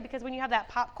quiet, right? Because when you have that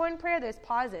popcorn prayer, there's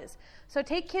pauses. So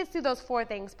take kids through those 4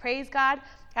 things. Praise God.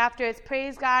 After it's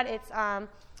praise God, it's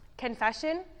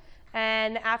confession.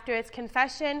 And after it's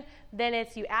confession, then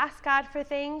it's you ask God for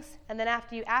things. And then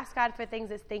after you ask God for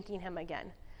things, it's thanking him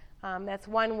again. That's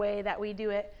one way that we do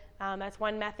it. That's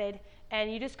one method. And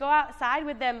you just go outside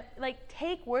with them,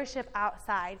 take worship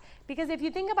outside. Because if you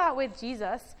think about with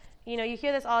Jesus, you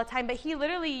hear this all the time, but he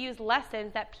literally used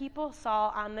lessons that people saw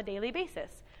on the daily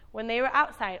basis when they were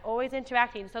outside, always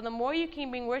interacting. So the more you can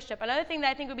bring worship. Another thing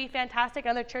that I think would be fantastic,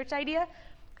 another church idea,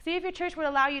 see if your church would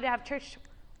allow you to have church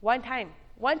one time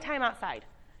outside.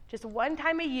 Just one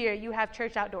time a year, you have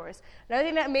church outdoors. Another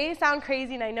thing that may sound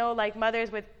crazy, and I know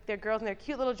mothers with their girls in their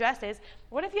cute little dresses,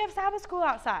 what if you have Sabbath school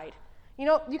outside?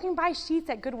 You can buy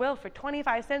sheets at Goodwill for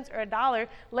 25 cents or $1,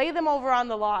 lay them over on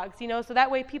the logs, so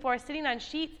that way people are sitting on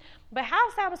sheets. But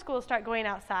have Sabbath school start going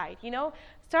outside,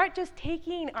 Start just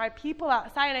taking our people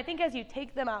outside. And I think as you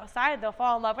take them outside, they'll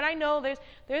fall in love. And I know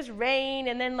there's rain,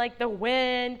 and then the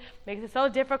wind makes it so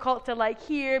difficult to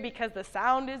hear because the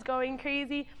sound is going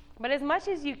crazy. But as much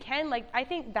as you can, I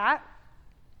think that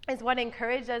is what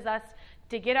encourages us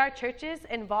to get our churches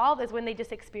involved, is when they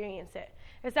just experience it.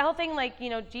 It's the whole thing,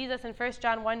 Jesus in 1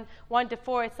 John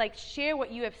 1-4, it's share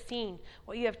what you have seen,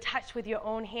 what you have touched with your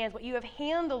own hands, what you have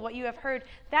handled, what you have heard.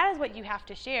 That is what you have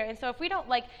to share. And so if we don't,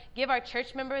 give our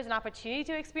church members an opportunity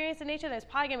to experience the nature, then it's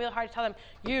probably going to be really hard to tell them,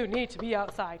 you need to be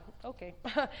outside. Okay.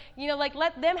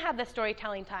 Let them have the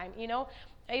storytelling time,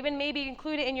 Even maybe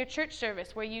include it in your church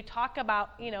service where you talk about,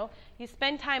 you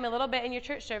spend time a little bit in your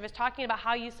church service talking about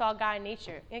how you saw God in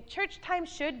nature. Church time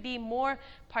should be more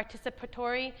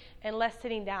participatory and less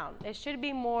sitting down. It should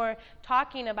be more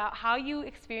talking about how you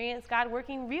experience God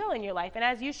working real in your life. And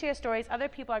as you share stories, other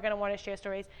people are going to want to share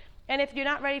stories. And if you're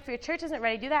not ready, if your church isn't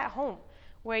ready, do that at home,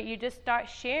 where you just start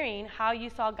sharing how you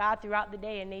saw God throughout the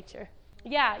day in nature.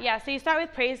 Yeah. So you start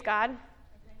with praise God.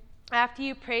 After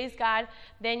you praise God,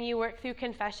 then you work through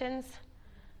confessions.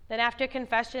 Then after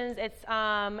confessions, it's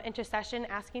intercession,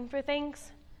 asking for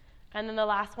things. And then the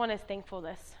last one is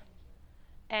thankfulness.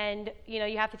 And,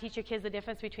 you have to teach your kids the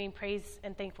difference between praise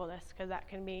and thankfulness, because that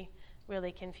can be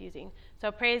really confusing.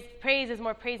 So praise is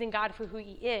more praising God for who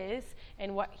he is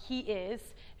and what he is,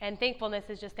 and thankfulness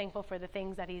is just thankful for the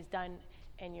things that he's done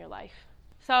in your life.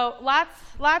 So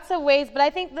lots of ways, but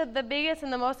I think the biggest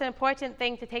and the most important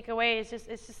thing to take away is it's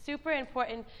just super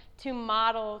important to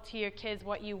model to your kids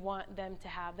what you want them to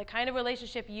have. The kind of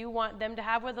relationship you want them to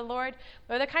have with the Lord,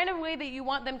 or the kind of way that you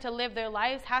want them to live their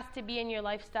lives, has to be in your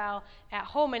lifestyle at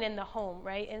home and in the home,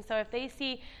 right? And so if they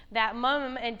see that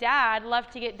mom and dad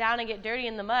love to get down and get dirty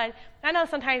in the mud, I know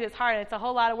sometimes it's hard and it's a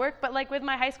whole lot of work, but like with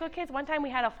my high school kids, one time we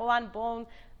had a full-on blown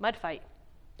mud fight.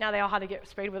 Now they all had to get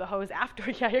sprayed with a hose after.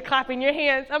 Yeah, you're clapping your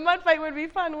hands. A mud fight would be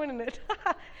fun, wouldn't it?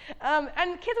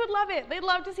 And kids would love it. They'd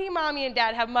love to see mommy and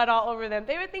dad have mud all over them.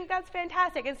 They would think that's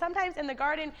fantastic. And sometimes in the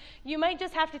garden, you might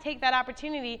just have to take that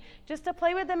opportunity just to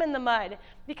play with them in the mud.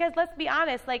 Because let's be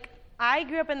honest, like, I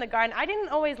grew up in the garden. I didn't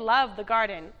always love the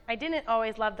garden.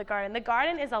 The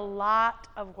garden is a lot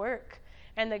of work.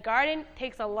 And the garden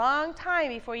takes a long time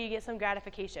before you get some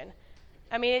gratification.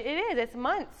 I mean, it is. It's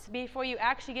months before you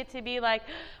actually get to be like,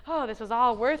 oh, this was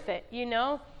all worth it,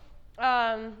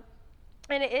 And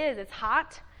it is. It's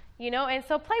hot, And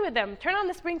so play with them. Turn on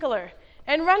the sprinkler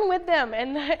and run with them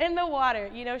in the water.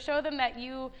 Show them that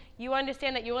you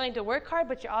understand that you're willing to work hard,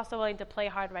 but you're also willing to play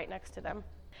hard right next to them.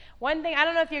 One thing, I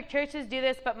don't know if your churches do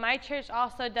this, but my church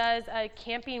also does a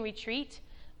camping retreat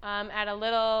at a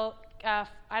little, I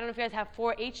don't know if you guys have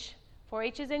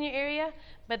 4-H's in your area,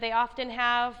 but they often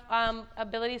have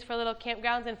abilities for little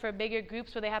campgrounds and for bigger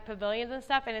groups where they have pavilions and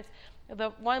stuff. And it's the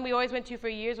one we always went to for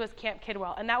years was Camp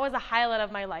Kidwell, and that was a highlight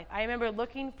of my life. I remember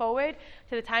looking forward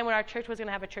to the time when our church was going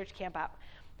to have a church camp out.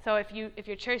 So if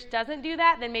your church doesn't do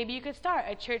that, then maybe you could start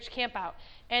a church camp out.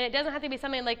 And it doesn't have to be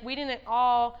something like we didn't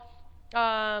all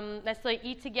necessarily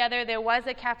eat together. There was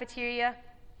a cafeteria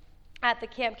at the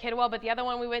Camp Kidwell, but the other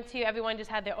one we went to, everyone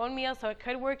just had their own meal, so it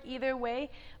could work either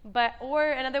way. Or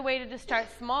another way to just start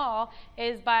small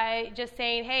is by just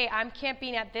saying, hey, I'm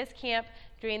camping at this camp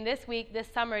during this week,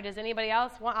 this summer. Does anybody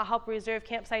else want? I'll help reserve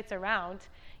campsites around.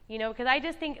 Because I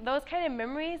just think those kind of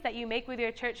memories that you make with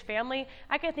your church family,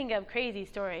 I can think of crazy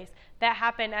stories that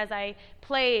happened as I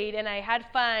played and I had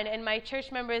fun, and my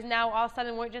church members now all of a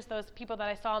sudden weren't just those people that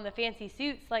I saw in the fancy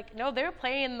suits. Like, no, they were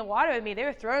playing in the water with me. They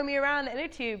were throwing me around the inner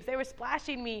tubes. They were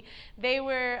splashing me. They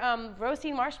were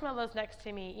roasting marshmallows next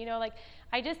to me.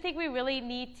 I just think we really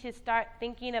need to start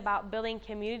thinking about building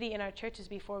community in our churches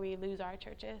before we lose our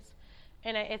churches.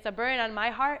 And it's a burden on my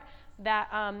heart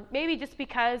that maybe just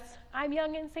because I'm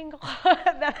young and single,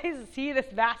 that I see this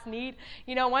vast need.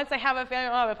 Once I have a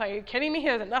family, are you kidding me?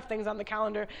 There's enough things on the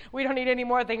calendar. We don't need any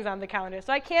more things on the calendar.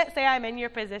 So I can't say I'm in your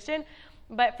position,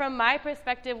 but from my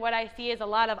perspective, what I see is a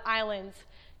lot of islands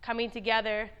coming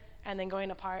together and then going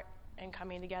apart and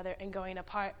coming together and going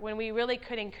apart, when we really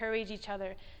could encourage each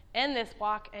other in this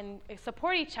walk and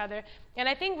support each other. And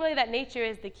I think really that nature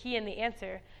is the key and the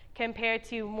answer, compared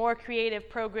to more creative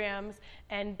programs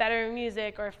and better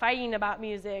music or fighting about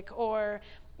music or,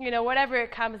 whatever it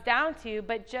comes down to,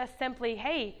 but just simply,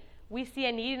 hey, we see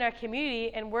a need in our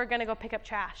community and we're going to go pick up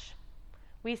trash.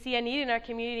 We see a need in our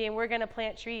community and we're going to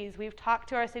plant trees. We've talked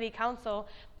to our city council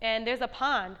and there's a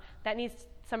pond that needs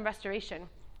some restoration.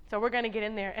 So we're going to get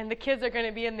in there, and the kids are going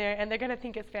to be in there and they're going to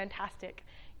think it's fantastic.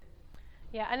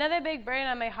 Yeah, another big burden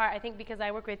on my heart, I think because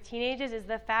I work with teenagers, is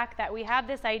the fact that we have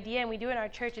this idea, and we do it in our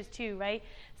churches too, right?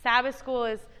 Sabbath school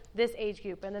is this age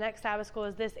group, and the next Sabbath school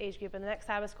is this age group, and the next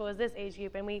Sabbath school is this age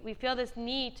group, and we feel this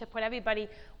need to put everybody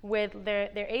with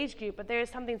their age group, but there is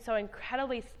something so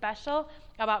incredibly special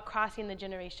about crossing the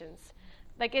generations.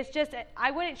 Like, it's just,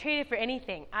 I wouldn't trade it for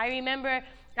anything. I remember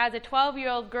as a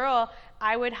 12-year-old girl,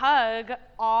 I would hug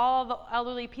all the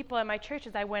elderly people in my church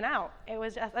as I went out. It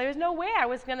was just, there was no way I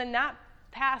was going to not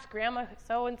pass grandma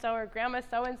so-and-so or grandma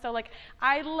so-and-so. Like,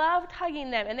 I loved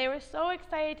hugging them, and they were so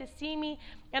excited to see me.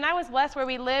 And I was blessed where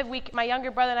we live. My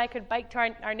younger brother and I could bike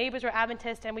to our neighbors were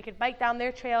Adventists, and we could bike down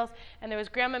their trails, and there was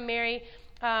Grandma Mary.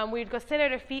 We'd go sit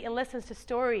at her feet and listen to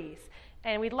stories.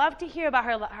 And we'd love to hear about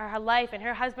her life, and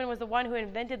her husband was the one who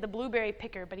invented the blueberry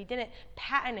picker, but he didn't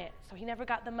patent it, so he never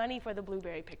got the money for the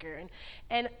blueberry picker.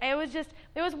 And it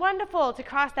was wonderful to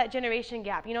cross that generation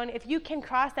gap, and if you can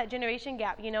cross that generation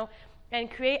gap, and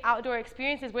create outdoor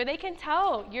experiences where they can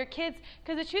tell your kids,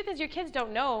 because the truth is your kids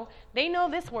don't know. They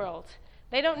know this world.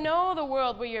 They don't know the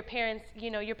world where your parents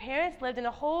lived in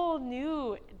a whole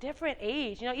new, different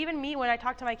age. Even me, when I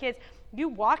talk to my kids, you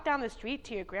walk down the street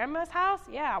to your grandma's house?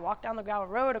 Yeah, I walk down the gravel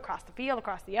road, across the field,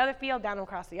 across the other field, down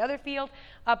across the other field,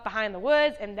 up behind the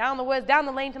woods, and down the woods, down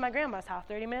the lane to my grandma's house.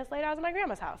 30 minutes later, I was at my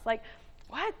grandma's house. Like,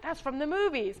 what? That's from the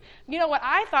movies. You know, what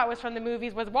I thought was from the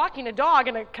movies was walking a dog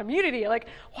in a community, like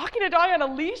walking a dog on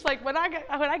a leash. Like when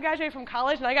I graduated from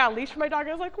college and I got a leash for my dog,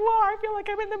 I was like, whoa, I feel like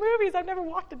I'm in the movies. I've never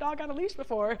walked a dog on a leash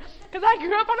before because I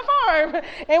grew up on a farm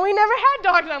and we never had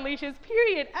dogs on leashes,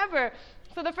 period, ever.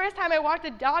 So the first time I walked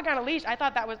a dog on a leash, I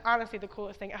thought that was honestly the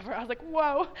coolest thing ever. I was like,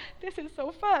 whoa, this is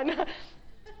so fun.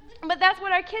 But that's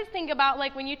what our kids think about,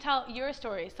 like when you tell your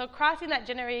story. So crossing that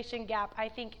generation gap, I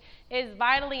think, is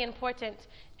vitally important,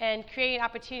 and creating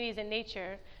opportunities in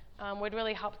nature would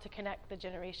really help to connect the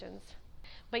generations.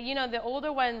 But you know, the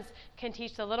older ones can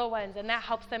teach the little ones, and that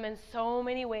helps them in so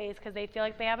many ways because they feel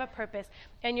like they have a purpose.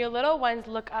 And your little ones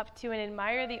look up to and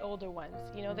admire the older ones.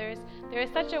 You know, there is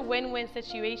such a win-win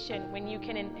situation when you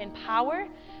can empower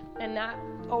and not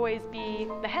always be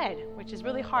the head, which is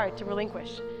really hard to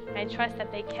relinquish, and trust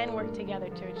that they can work together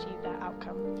to achieve that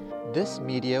outcome. This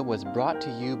media was brought to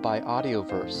you by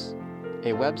Audioverse,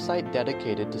 a website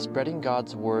dedicated to spreading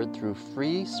God's Word through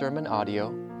free sermon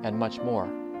audio and much more.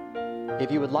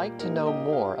 If you would like to know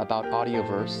more about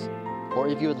Audioverse, or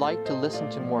if you would like to listen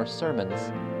to more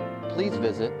sermons, please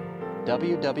visit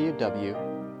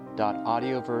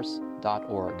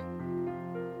www.audioverse.org.